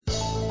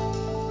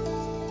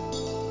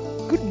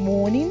Good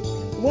morning.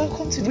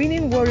 Welcome to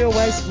Winning Warrior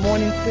Wise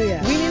Morning Prayer.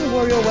 Winning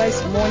Warrior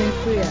Wise Morning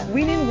Prayer.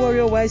 Winning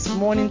Warrior Wise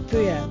Morning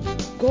Prayer.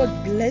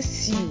 God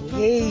bless you.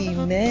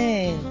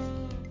 Amen.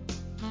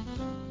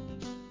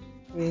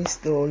 Praise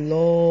the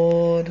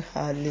Lord.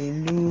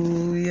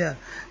 Hallelujah.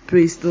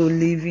 Praise the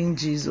living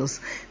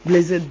Jesus.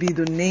 Blessed be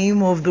the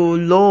name of the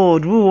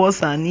Lord, who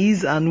was and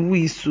who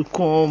is to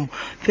come.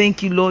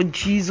 Thank you, Lord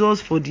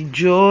Jesus, for the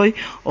joy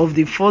of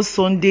the first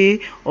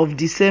Sunday of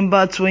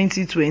December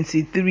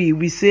 2023.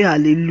 We say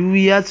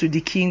hallelujah to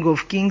the King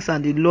of Kings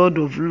and the Lord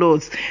of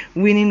Lords.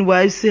 Winning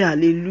wives say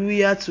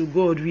hallelujah to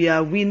God. We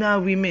are winner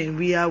women.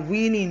 We are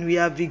winning. We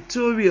are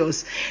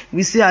victorious.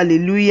 We say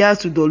hallelujah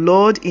to the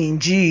Lord in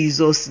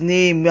Jesus'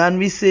 name. And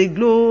we say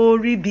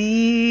glory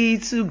be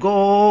to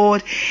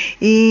God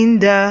in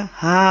the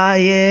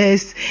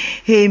highest.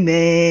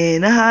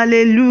 Amen.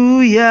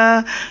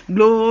 Hallelujah.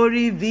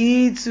 Glory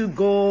be to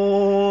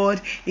God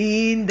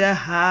in the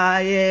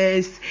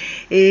highest.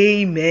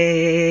 Amen.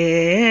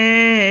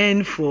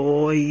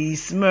 For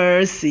his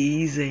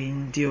mercies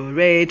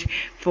endureth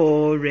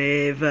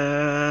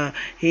forever.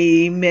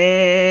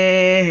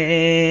 Amen.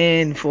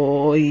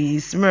 For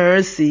his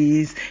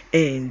mercies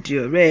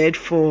endureth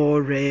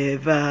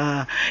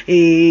forever.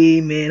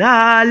 Amen.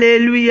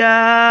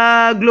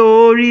 Hallelujah.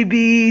 Glory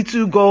be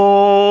to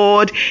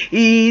God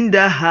in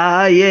the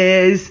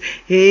highest.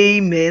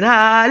 Amen.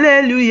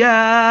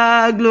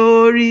 Hallelujah.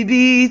 Glory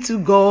be to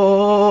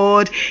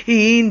God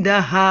in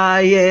the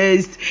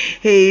highest.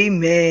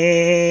 Amen.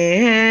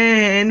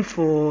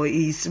 For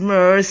his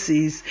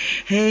mercies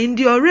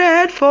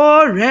endureth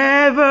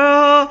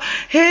forever.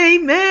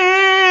 Amen.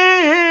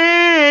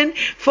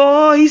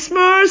 For his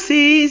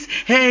mercies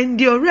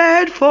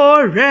endureth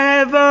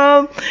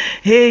forever.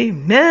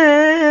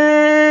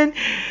 Amen.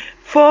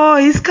 For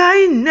his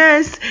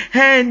kindness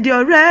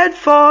endureth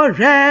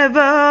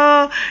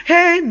forever.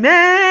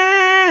 Amen.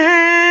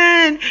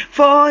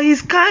 For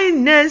his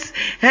kindness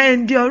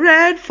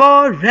endureth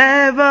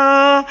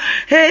forever.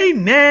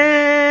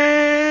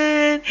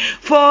 Amen.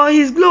 For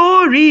his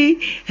glory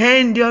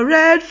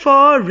endureth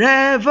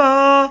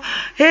forever.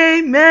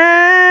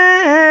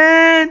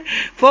 Amen.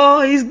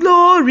 For his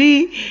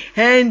glory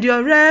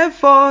endureth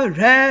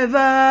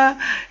forever.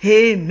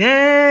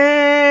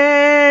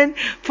 Amen.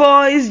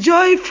 For his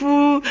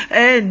joyful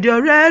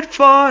endureth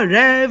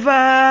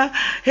forever.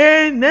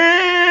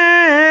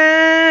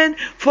 Amen.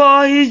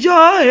 For his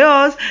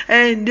joyous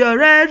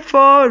endureth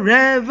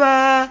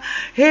forever.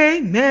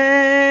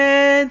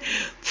 Amen.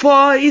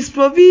 For his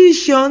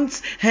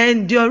provisions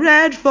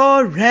endureth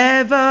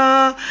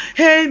forever.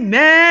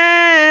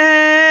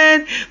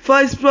 Amen. For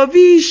his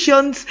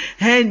provisions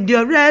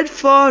endureth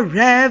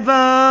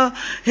forever.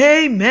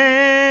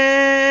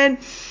 Amen.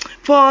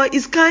 For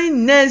his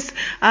kindness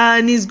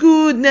and his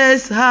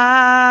goodness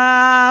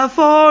are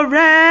forever.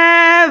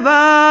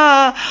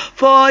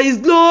 For his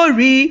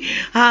glory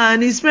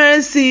and his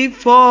mercy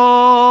forever.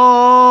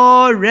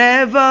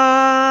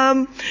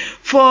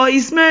 For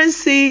his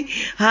mercy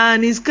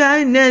and his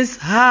kindness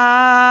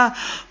are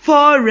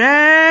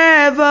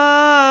forever.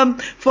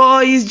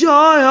 For his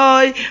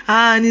joy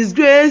and his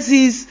grace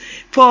is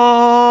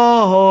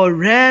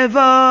forever,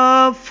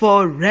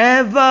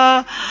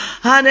 forever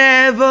and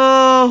ever,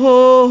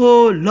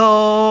 oh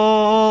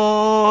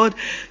Lord.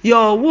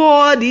 Your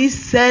word is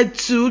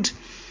settled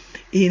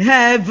in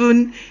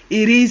heaven,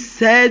 it is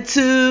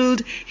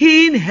settled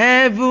in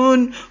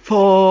heaven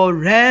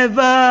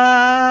forever.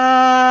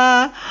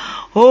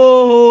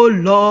 Oh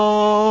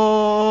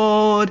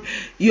Lord,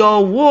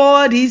 your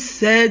word is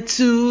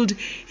settled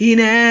in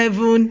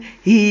heaven,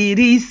 it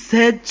is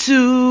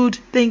settled.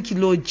 Thank you,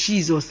 Lord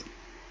Jesus.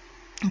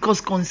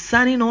 Because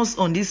concerning us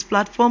on this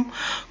platform,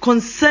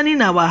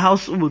 concerning our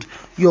household,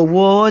 your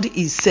word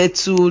is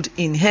settled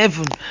in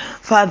heaven.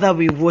 Father,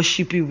 we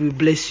worship you, we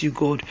bless you,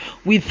 God.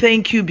 We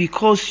thank you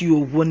because you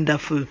are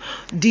wonderful.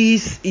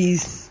 This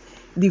is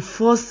the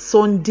first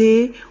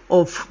Sunday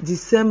of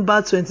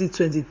December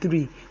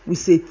 2023. We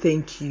say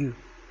thank you.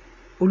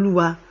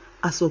 Olúwa,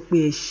 a sọ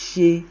pé ẹ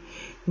ṣé.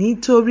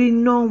 Nítorí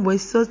náà, we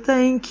say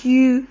thank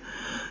you.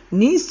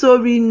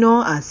 Nítorí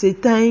náà, I say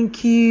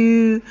thank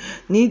you.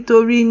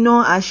 Nítorí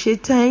náà, I say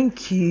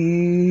thank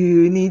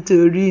you.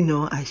 Nítorí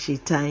náà, I say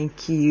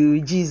thank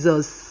you.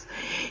 Jesus,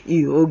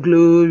 you are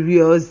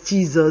glorious.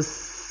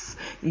 Jesus,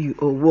 you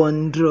are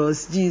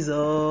wondrous.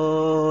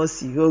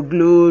 Jesus, you are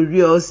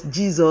glorious.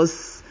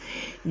 Jesus,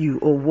 you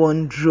are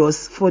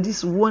wondrous. For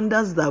these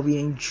wonders that we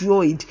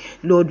enjoyed,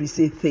 Lord, we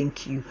say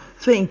thank you.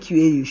 Thank you,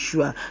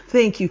 Yeshua.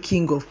 Thank you,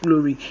 King of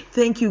Glory.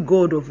 Thank you,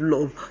 God of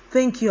love.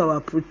 Thank you,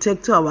 our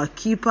protector, our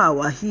keeper,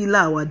 our healer,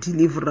 our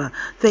deliverer.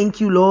 Thank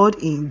you, Lord,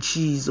 in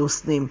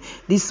Jesus' name.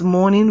 This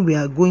morning we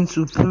are going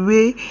to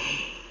pray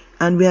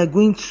and we are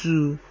going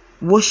to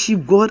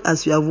worship God.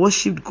 As we have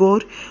worshipped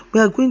God,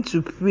 we are going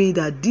to pray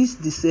that this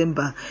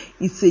December,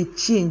 it's a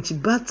change.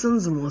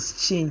 Buttons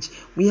must change.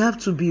 We have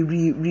to be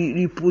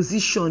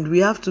repositioned. We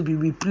have to be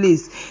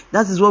replaced.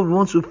 That is what we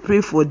want to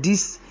pray for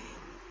this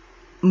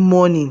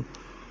morning.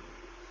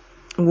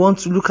 We want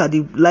to look at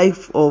the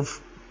life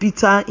of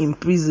Peter in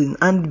prison.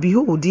 And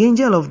behold, the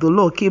angel of the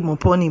Lord came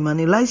upon him, and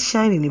a light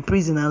shined in the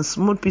prison, and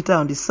smote Peter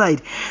on the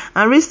side,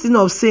 and raised him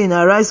up, saying,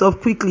 Arise up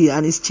quickly.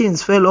 And his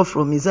chains fell off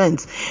from his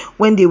hands.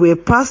 When they were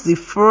past the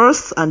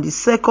first and the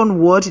second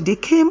ward, they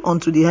came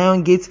unto the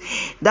iron gate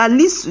that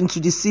leads into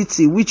the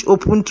city, which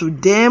opened to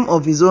them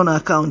of his own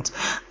account.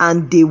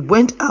 And they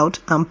went out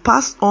and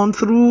passed on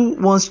through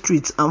one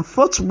street, and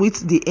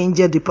forthwith the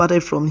angel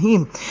departed from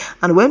him.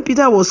 And when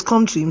Peter was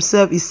come to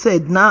himself, he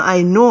said, Now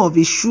I know of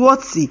a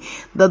surety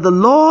that the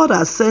Lord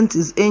has sent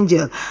his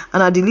angel,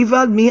 and had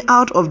delivered me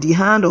out of the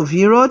hand of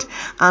Herod,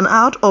 and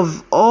out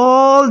of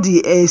all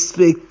the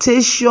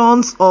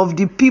expectations of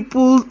the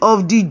people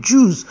of the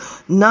Jews.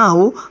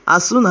 Now,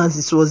 as soon as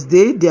it was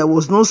day, there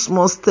was no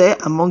small stir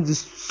among the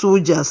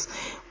soldiers,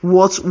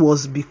 what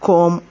was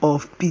become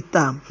of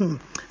Peter.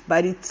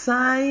 By the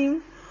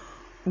time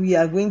we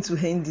are going to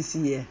end this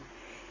year,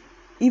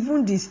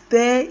 even the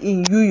stir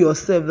in you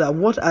yourself, that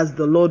what has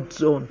the Lord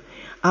done,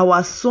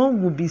 our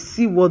song will be,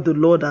 see what the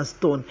Lord has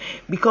done,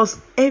 because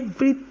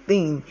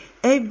everything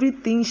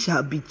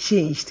shall be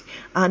changed.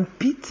 And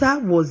Peter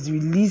was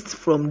released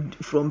from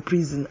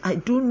prison. I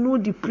don't know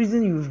the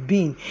prison you've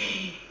been,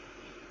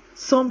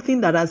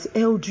 something that has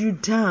held you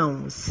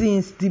down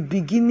since the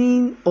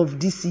beginning of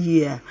this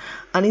year,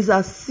 and it's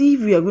as if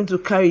we are going to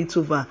carry it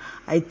over.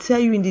 I tell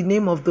you in the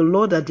name of the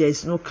Lord that there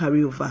is no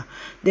carryover.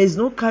 There is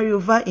no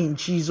carryover in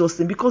Jesus'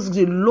 name, because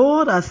the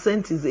Lord has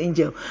sent his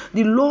angel.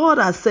 The Lord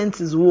has sent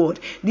his word.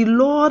 The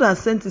Lord has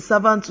sent his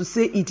servant to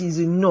say it is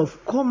enough.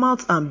 Come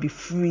out and be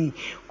free.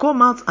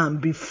 Come out and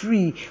be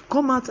free.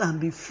 Come out and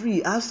be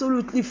free.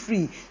 Absolutely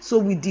free. So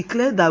we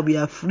declare that we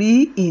are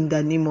free in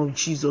the name of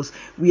Jesus.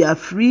 We are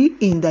free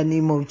in the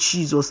name of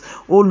Jesus.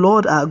 Oh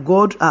Lord, our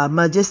God, our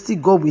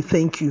majestic God, we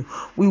thank you.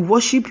 We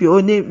worship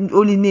your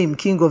holy name,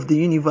 King of the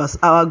universe.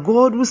 Our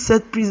God who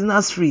set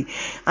prisoners free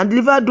and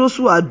deliver those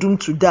who are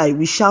doomed to die.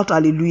 We shout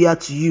hallelujah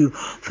to you.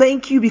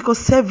 Thank you, because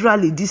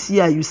severally this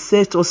year you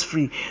set us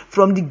free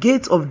from the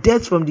gate of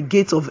death, from the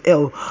gate of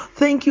hell.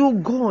 Thank you,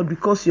 God,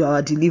 because you are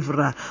our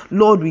deliverer.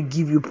 Lord, we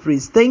give you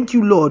praise. Thank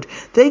you, Lord.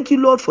 Thank you,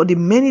 Lord, for the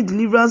many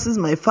deliverances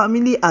my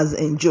family has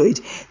enjoyed.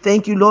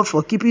 Thank you, Lord,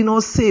 for keeping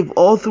us safe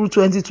all through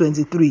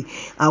 2023.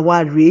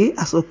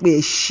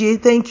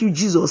 Thank you,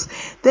 Jesus.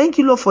 Thank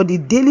you, Lord, for the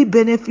daily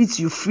benefits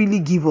you freely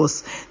give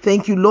us.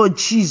 Thank you, Lord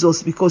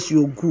Jesus, because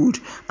you're good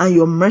and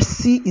your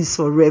mercy is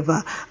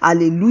forever.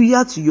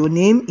 Hallelujah to your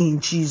name, in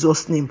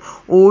Jesus' name.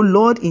 Oh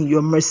Lord, in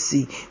your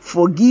mercy,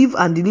 forgive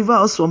and deliver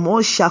us from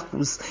all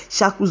shackles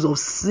of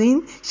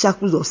sin,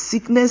 shackles of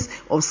sickness,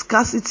 of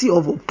scarcity,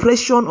 of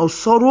oppression, of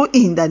sorrow,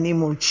 in the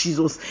name of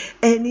Jesus.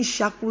 Any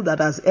shackle that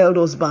has held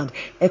us bound,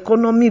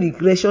 economy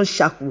regression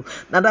shackle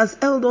that has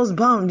held us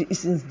bound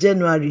since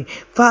January,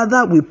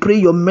 Father, we pray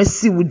your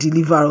mercy will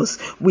deliver us.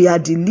 We are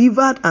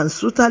delivered and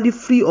totally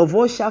free of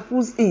all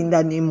shackles in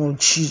the name of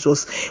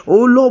Jesus.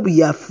 Oh Lord,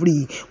 we are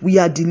free. We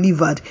are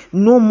delivered.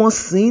 No more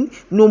sin,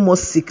 no more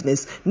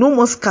sickness, no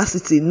more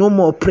scarcity, no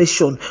more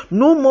oppression,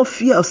 no more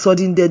fear of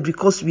sudden death,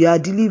 because we are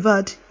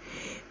delivered.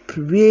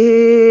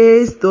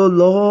 Praise the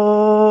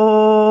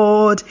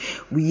Lord.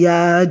 We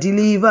are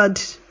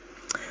delivered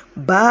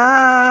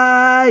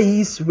by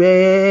his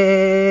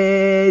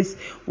grace.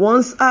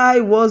 Once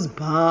I was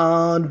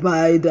bound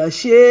by the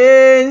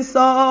chains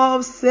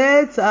of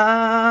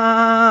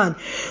Satan.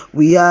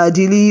 We are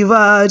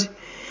delivered.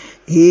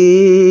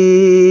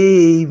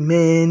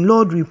 Amen.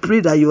 Lord, we pray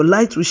that your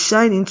light will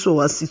shine into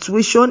our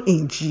situation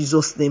in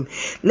Jesus' name.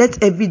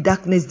 Let every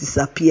darkness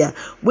disappear.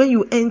 When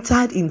you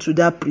entered into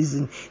that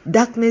prison,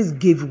 darkness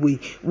gave way.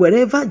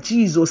 Wherever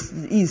Jesus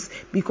is,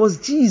 because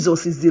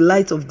Jesus is the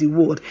light of the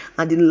world,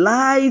 and the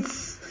light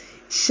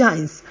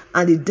shines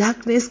and the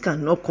darkness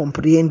cannot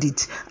comprehend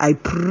it. I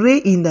pray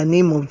in the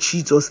name of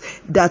Jesus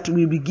that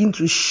we begin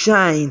to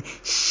shine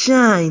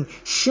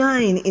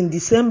in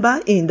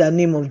December, in the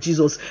name of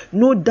Jesus.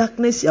 No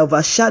darkness shall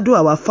overshadow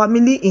our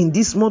family in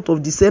this month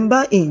of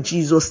December, in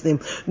Jesus'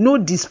 name. No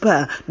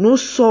despair, no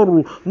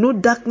sorrow, no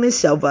darkness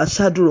shall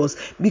overshadow us,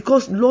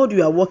 because Lord,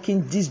 you are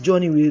walking this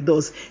journey with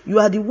us. You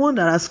are the one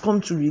that has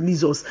come to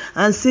release us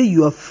and say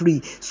you are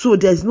free. So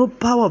there is no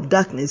power of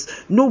darkness,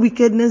 no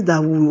wickedness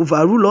that will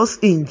overrule us,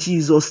 in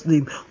Jesus'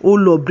 name. Oh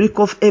Lord, break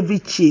off every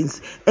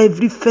chains,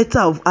 every fetter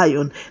of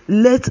iron.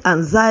 Let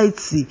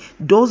anxiety,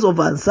 doors of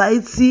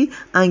anxiety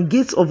and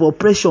gates of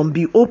oppression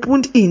be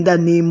opened in the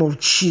name of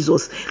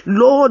Jesus.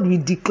 Lord, we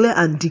declare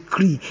and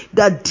decree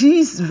that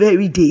this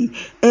very day,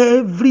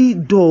 every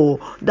door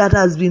that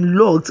has been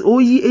locked, O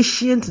ye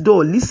ancient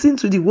door, listen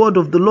to the word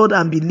of the Lord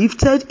and be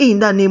lifted in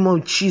the name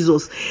of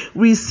Jesus.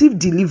 Receive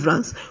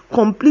deliverance,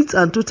 complete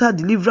and total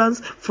deliverance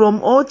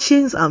from all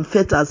chains and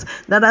fetters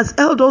that has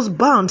held us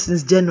bound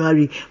since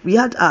January. We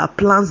had our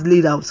plans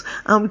laid out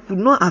and we could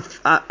not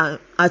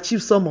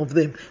achieve some of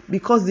them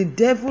because the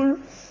devil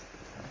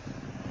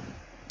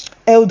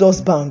held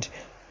us bound.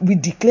 We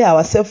declare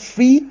ourselves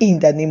free in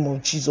the name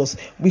of Jesus.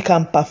 We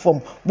can perform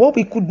what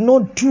we could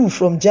not do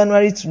from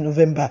January to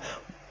November.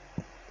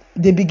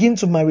 they begin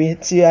to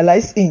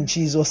materialize in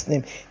Jesus'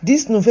 name.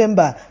 This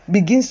November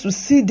begins to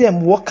see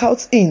them work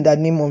out in the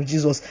name of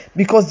Jesus,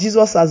 because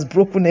Jesus has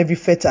broken every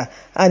fetter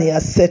and he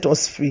has set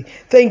us free.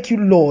 Thank you,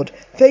 Lord.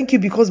 Thank you,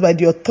 because by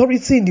the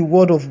authority in the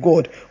word of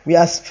God, we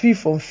are free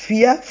from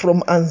fear,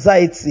 from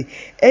anxiety.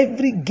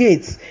 Every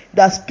gate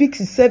that speaks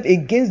itself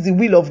against the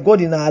will of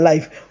God in our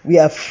life, we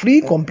are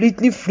free,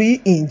 completely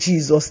free in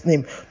Jesus'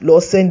 name.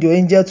 Lord, send your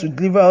angel to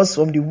deliver us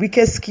from the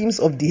wicked schemes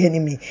of the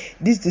enemy.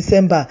 This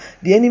December,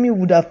 the enemy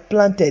would have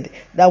planted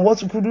that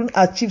what we couldn't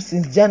achieve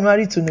since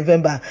January to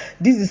November,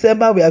 this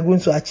December we are going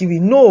to achieve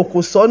it. No,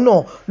 kò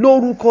sọ́nà,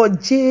 lórúkọ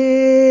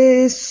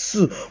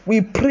Jésù.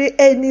 We pray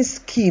any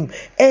scheme,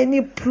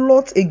 any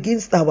plot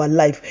against our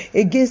life,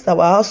 against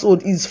our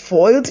household is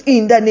foiled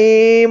in the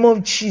name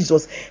of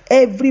Jesus.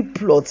 Every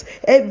plot,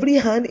 every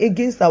hand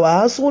against our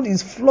household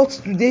is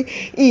flogged today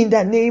in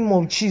the name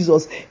of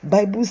Jesus.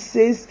 Bible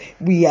says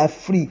we are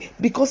free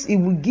because it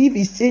will give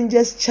his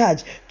angels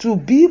charge to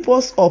beat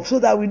us up so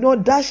that we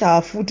not dash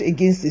our foot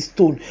against a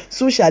stone.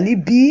 So shall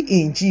it be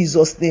in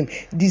Jesus' name.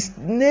 This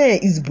snare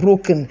is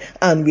broken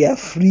and we are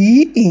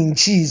free in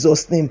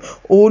Jesus' name.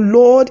 Oh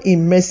Lord,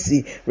 in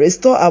mercy,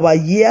 restore our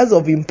years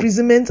of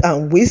imprisonment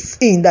and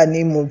waste in the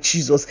name of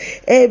Jesus.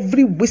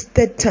 Every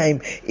wasted time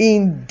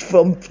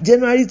from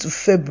January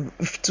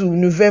to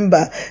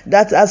November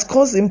that has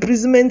caused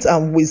imprisonment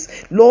and waste,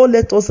 Lord,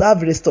 let us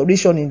have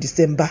restoration in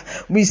December.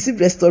 We receive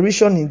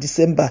restoration in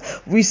December.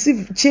 We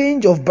receive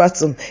change of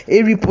pattern,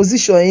 a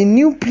reposition, a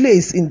new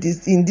place in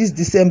this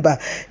December,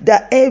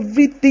 that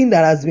everything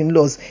that has been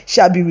lost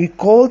shall be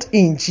recalled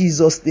in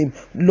Jesus' name.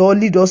 Lord,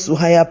 lead us to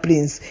higher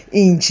planes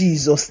in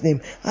Jesus'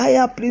 name.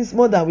 Higher planes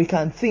more than we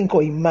can think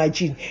or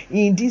imagine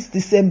in this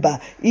December,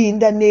 in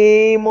the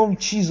name of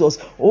Jesus.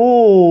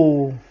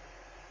 Oh,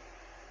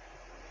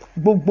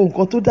 gbogbo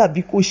nǹkan tó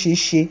dàbí kò ṣeé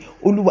ṣe,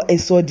 Olúwa ẹ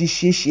sọ di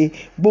ṣeé ṣe.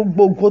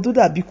 Gbogbo nǹkan tó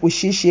dàbí kò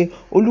ṣeé ṣe,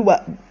 Olúwa,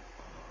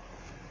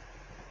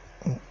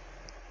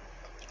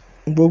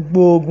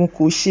 gbogbo ogun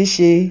kò ṣeé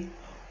ṣe,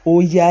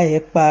 ó yá ẹ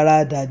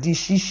paradà di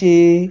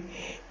ṣíṣe.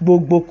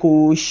 Gbogbo kò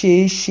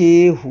ṣeé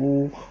ṣe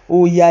o,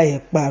 ó yá ẹ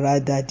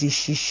paradà di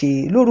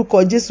ṣíṣe.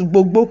 Lórúkọ Jésù,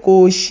 gbogbo kò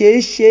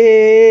ṣeé ṣe,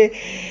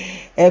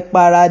 ẹ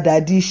paradà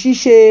di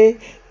ṣíṣe.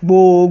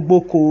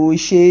 Gbogbo kò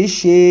ṣeé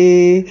ṣe,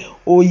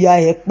 ó yá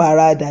ẹ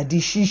paradà di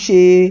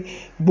ṣíṣe.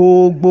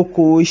 Gbogbo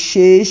kò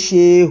ṣeé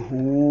ṣe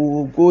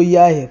o, ó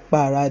yá ẹ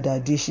paradà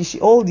di ṣíṣe.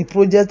 All the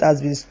project has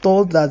been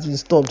stalled,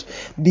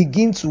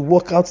 begin to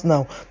work out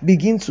now.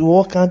 Begin to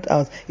work out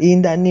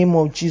in the name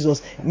of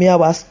Jesus. May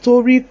our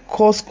story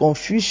cause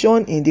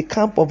confusion in the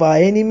camp of our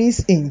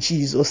enemies in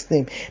Jesus'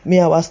 name. May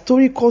our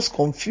story cause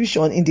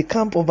confusion in the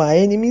camp of our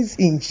enemies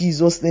in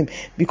Jesus' name.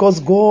 Because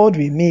God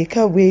will make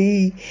a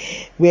way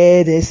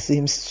where there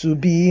seems to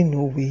be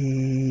no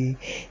way.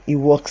 He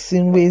walks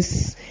in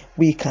ways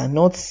we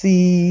cannot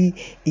see.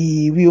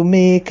 He will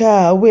make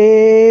a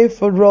way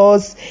for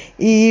us.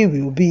 He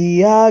will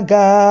be our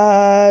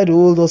God.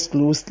 Hold us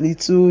closely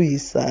to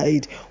his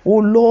side. Oh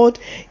Lord,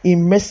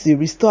 in mercy,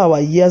 restore our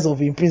years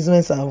of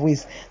imprisonment and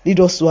waste. Lead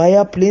us to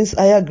higher planes,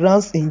 higher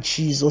grounds in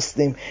Jesus'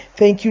 name.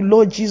 Thank you,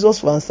 Lord Jesus,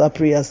 for answer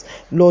prayers.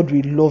 Lord,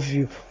 we love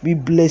you. We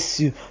bless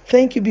you.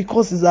 Thank you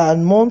because it's a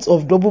month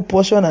of double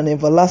portion and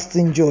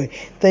everlasting joy.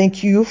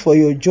 Thank you for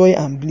your joy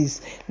and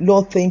bliss.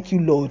 Lord, thank you,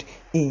 Lord.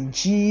 In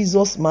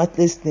Jesus'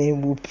 matchless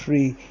name we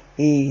pray.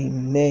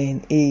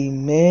 Amen.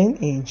 Amen.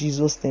 In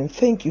Jesus' name.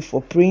 Thank you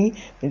for praying.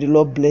 May the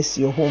Lord bless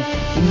your home.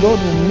 The Lord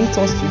will meet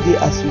us today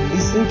as we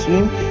listen to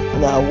him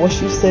in our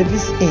worship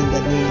service in the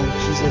name of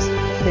Jesus.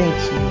 Thank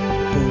you.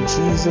 In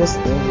Jesus'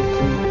 name we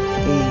pray.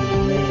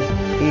 Amen.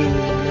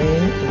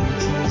 Amen. In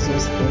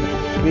Jesus' name.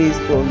 Praise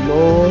the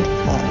Lord.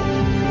 Hallelujah.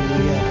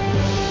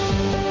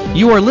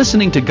 You are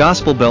listening to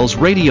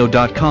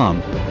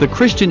GospelBellsRadio.com, the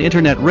Christian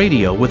internet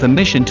radio with a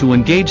mission to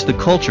engage the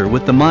culture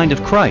with the mind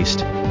of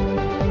Christ.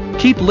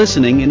 Keep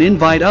listening and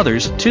invite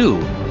others, too.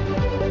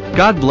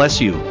 God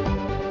bless you.